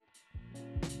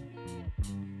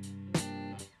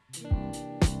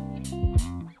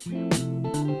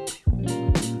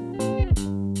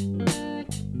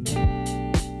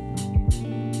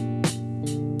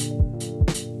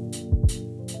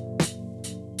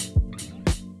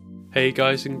Hey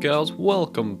guys and girls,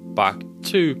 welcome back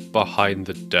to Behind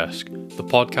the Desk, the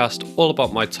podcast all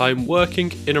about my time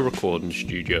working in a recording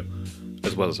studio,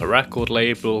 as well as a record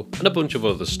label and a bunch of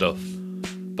other stuff.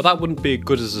 But that wouldn't be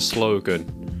good as a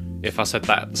slogan if I said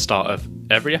that at the start of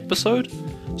every episode,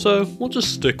 so we'll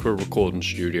just stick with a recording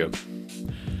studio.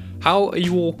 How are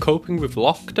you all coping with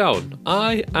lockdown?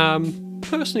 I am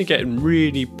personally getting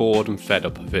really bored and fed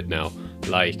up of it now.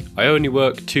 Like, I only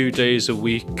work 2 days a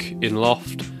week in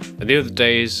Loft, and the other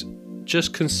days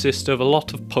just consist of a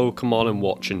lot of Pokemon and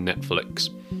watching Netflix.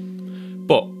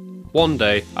 But one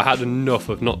day I had enough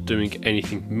of not doing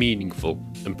anything meaningful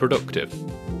and productive.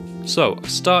 So I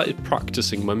started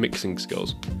practicing my mixing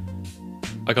skills.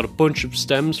 I got a bunch of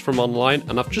stems from online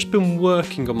and I've just been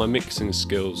working on my mixing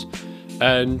skills.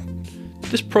 And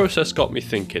this process got me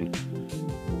thinking,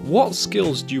 what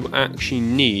skills do you actually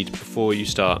need before you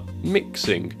start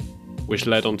mixing? Which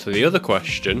led on to the other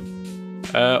question.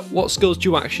 What skills do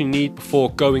you actually need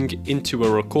before going into a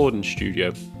recording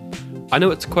studio? I know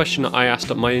it's a question that I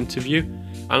asked at my interview,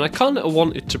 and I kind of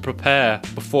wanted to prepare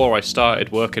before I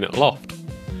started working at Loft.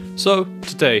 So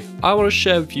today, I want to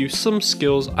share with you some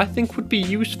skills I think would be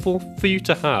useful for you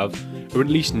to have, or at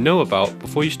least know about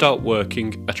before you start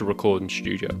working at a recording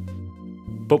studio.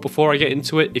 But before I get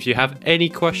into it, if you have any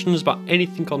questions about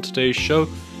anything on today's show,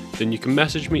 then you can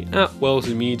message me at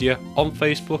Wellesley Media on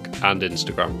Facebook and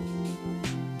Instagram.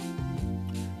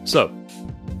 So,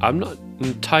 I'm not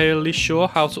entirely sure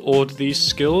how to order these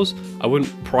skills. I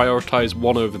wouldn't prioritise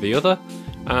one over the other,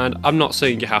 and I'm not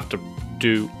saying you have to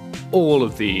do all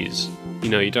of these. You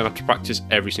don't have to practice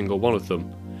every single one of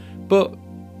them. But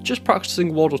just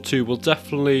practicing one or two will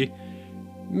definitely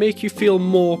make you feel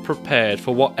more prepared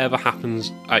for whatever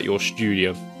happens at your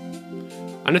studio.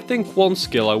 And I think one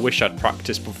skill I wish I'd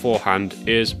practiced beforehand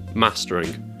is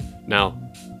mastering. Now,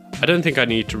 I don't think I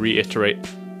need to reiterate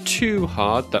too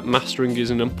hard that mastering is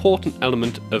an important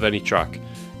element of any track,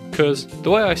 because the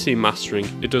way I see mastering,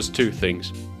 it does two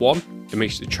things. One, it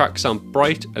makes the track sound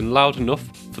bright and loud enough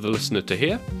for the listener to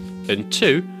hear, and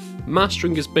two,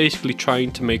 mastering is basically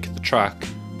trying to make the track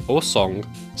or song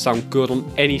sound good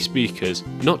on any speakers,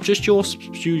 not just your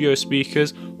studio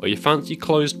speakers or your fancy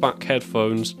closed back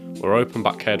headphones or open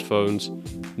back headphones.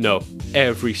 No,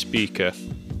 every speaker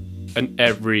and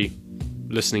every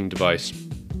listening device.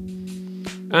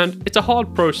 And it's a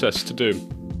hard process to do.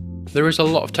 There is a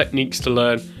lot of techniques to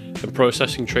learn and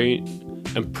processing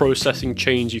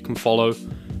chains you can follow,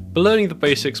 but learning the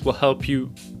basics will help you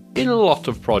in a lot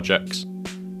of projects.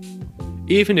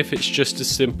 Even if it's just as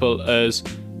simple as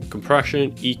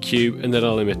compression, EQ, and then a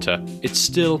limiter, it's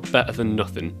still better than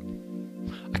nothing.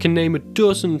 I can name a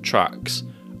dozen tracks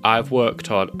I've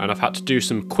worked on and I've had to do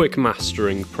some quick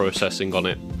mastering processing on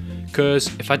it, because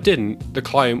if I didn't, the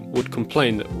client would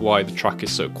complain that why the track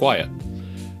is so quiet.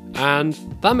 And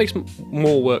that makes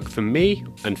more work for me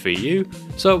and for you,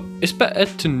 so it's better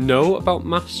to know about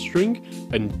mastering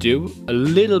and do a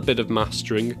little bit of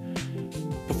mastering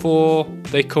before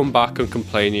they come back and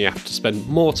complain you have to spend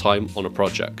more time on a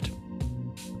project.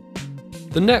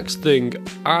 The next thing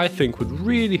I think would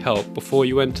really help before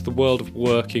you enter the world of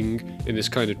working in this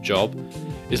kind of job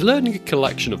is learning a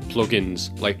collection of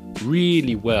plugins, like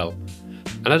really well.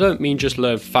 And I don't mean just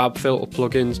learn FabFilter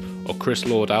plugins or Chris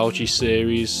Lord Algae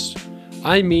series.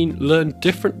 I mean learn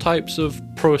different types of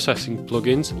processing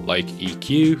plugins like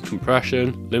EQ,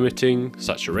 compression, limiting,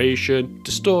 saturation,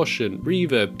 distortion,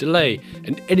 reverb, delay,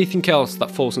 and anything else that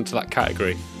falls into that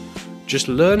category. Just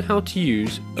learn how to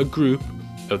use a group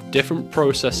of different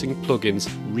processing plugins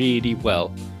really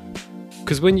well.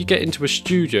 Because when you get into a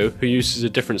studio who uses a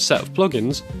different set of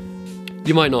plugins,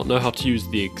 you might not know how to use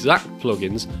the exact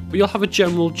plugins, but you'll have a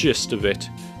general gist of it,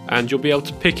 and you'll be able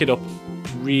to pick it up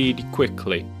really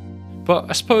quickly. But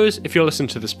I suppose if you're listening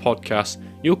to this podcast,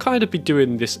 you'll kind of be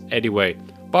doing this anyway,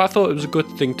 but I thought it was a good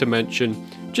thing to mention,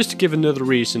 just to give another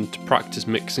reason to practice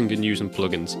mixing and using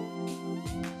plugins.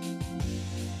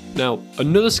 Now,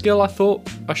 another skill I thought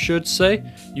I should say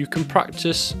you can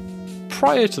practice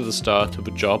prior to the start of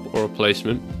a job or a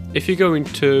placement, if you're going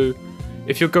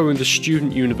the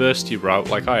student university route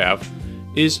like I have,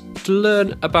 is to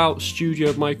learn about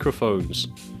studio microphones.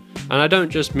 And I don't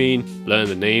just mean learn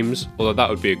the names, although that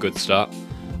would be a good start.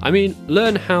 I mean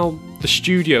learn how the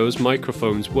studio's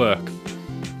microphones work.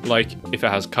 Like if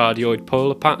it has cardioid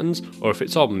polar patterns or if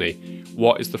it's omni.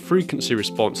 What is the frequency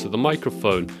response of the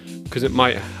microphone? Because it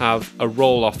might have a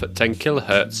roll off at 10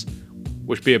 kHz,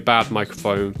 which would be a bad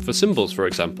microphone for cymbals, for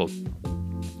example.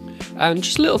 And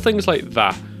just little things like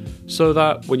that, so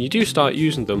that when you do start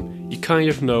using them, you kind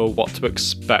of know what to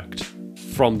expect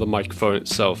from the microphone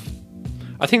itself.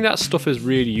 I think that stuff is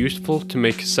really useful to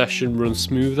make a session run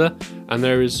smoother and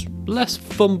there is less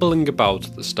fumbling about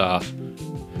at the start.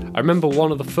 I remember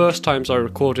one of the first times I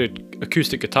recorded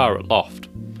acoustic guitar at Loft,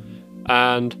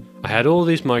 and I had all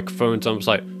these microphones and I was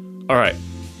like, alright,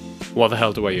 what the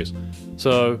hell do I use?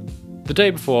 So the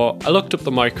day before, I looked up the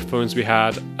microphones we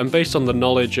had, and based on the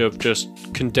knowledge of just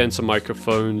condenser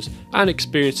microphones and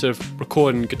experience of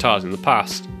recording guitars in the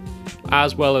past,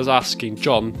 as well as asking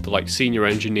John, the senior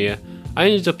engineer, I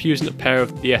ended up using a pair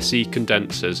of the SE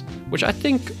condensers, which I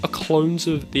think are clones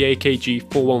of the AKG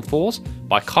 414s,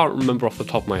 but I can't remember off the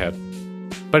top of my head.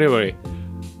 But anyway,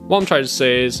 what I'm trying to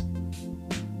say is,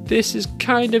 this is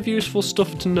kind of useful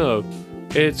stuff to know.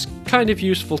 It's kind of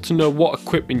useful to know what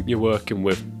equipment you're working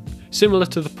with. Similar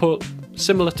to the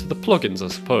plugins, I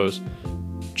suppose.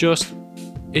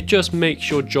 It just makes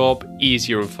your job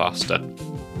easier and faster.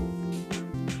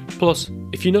 Plus,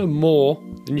 if you know more,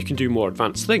 then you can do more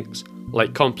advanced things,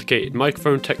 like complicated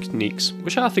microphone techniques,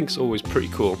 which I think is always pretty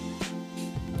cool.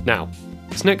 Now,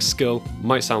 this next skill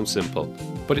might sound simple,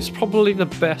 but it's probably the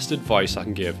best advice I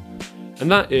can give,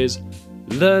 and that is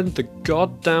learn the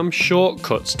goddamn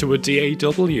shortcuts to a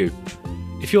DAW.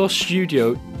 If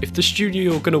the studio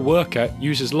you're going to work at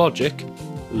uses Logic,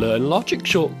 learn Logic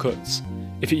shortcuts.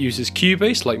 If it uses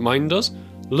Cubase like mine does,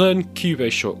 learn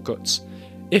Cubase shortcuts.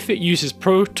 If it uses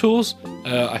Pro Tools,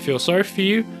 I feel sorry for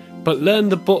you, but learn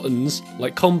the buttons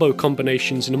like combo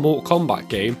combinations in a Mortal Kombat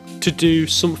game to do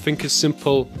something as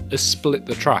simple as split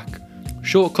the track.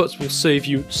 Shortcuts will save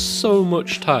you so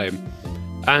much time,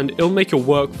 and it'll make your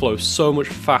workflow so much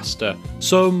faster,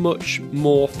 so much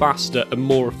more faster and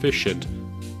more efficient.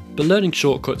 But learning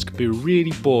shortcuts can be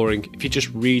really boring if you just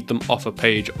read them off a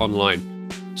page online.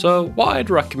 So what I'd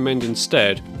recommend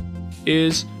instead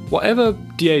is whatever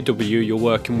DAW you're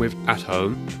working with at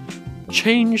home,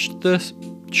 change the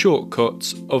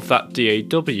shortcuts of that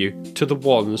DAW to the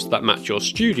ones that match your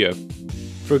studio.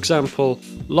 For example,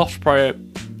 Loft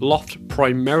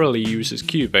primarily uses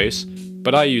Cubase,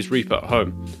 but I use Reaper at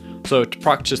home. So to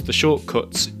practice the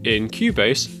shortcuts in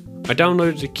Cubase, I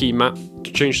downloaded a key map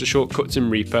to change the shortcuts in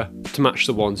Reaper to match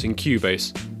the ones in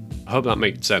Cubase. I hope that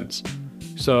made sense.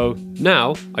 So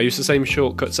now I use the same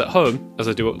shortcuts at home as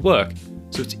I do at work,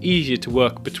 so it's easier to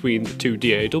work between the two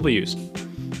DAWs.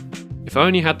 If I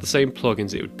only had the same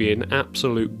plugins, it would be an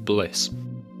absolute bliss.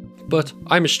 But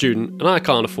I'm a student and I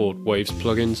can't afford Waves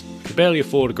plugins, I can barely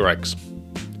afford a Greggs.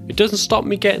 It doesn't stop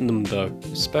me getting them though,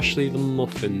 especially the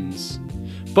muffins.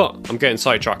 But I'm getting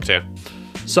sidetracked here.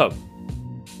 So,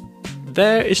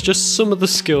 there is just some of the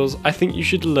skills I think you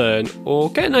should learn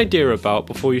or get an idea about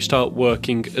before you start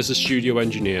working as a studio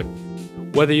engineer.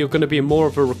 Whether you're going to be more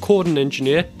of a recording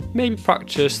engineer, maybe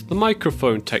practice the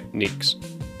microphone techniques.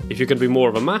 If you're going to be more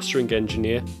of a mastering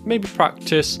engineer, maybe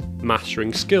practice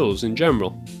mastering skills in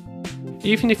general.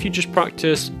 Even if you just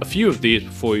practice a few of these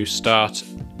before you start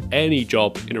any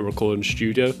job in a recording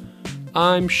studio,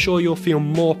 I'm sure you'll feel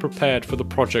more prepared for the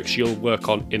projects you'll work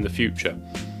on in the future.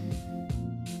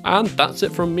 And that's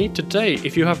it from me today.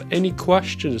 If you have any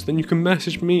questions, then you can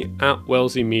message me at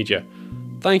Wellesley Media.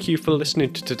 Thank you for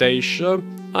listening to today's show.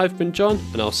 I've been John,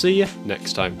 and I'll see you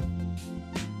next time.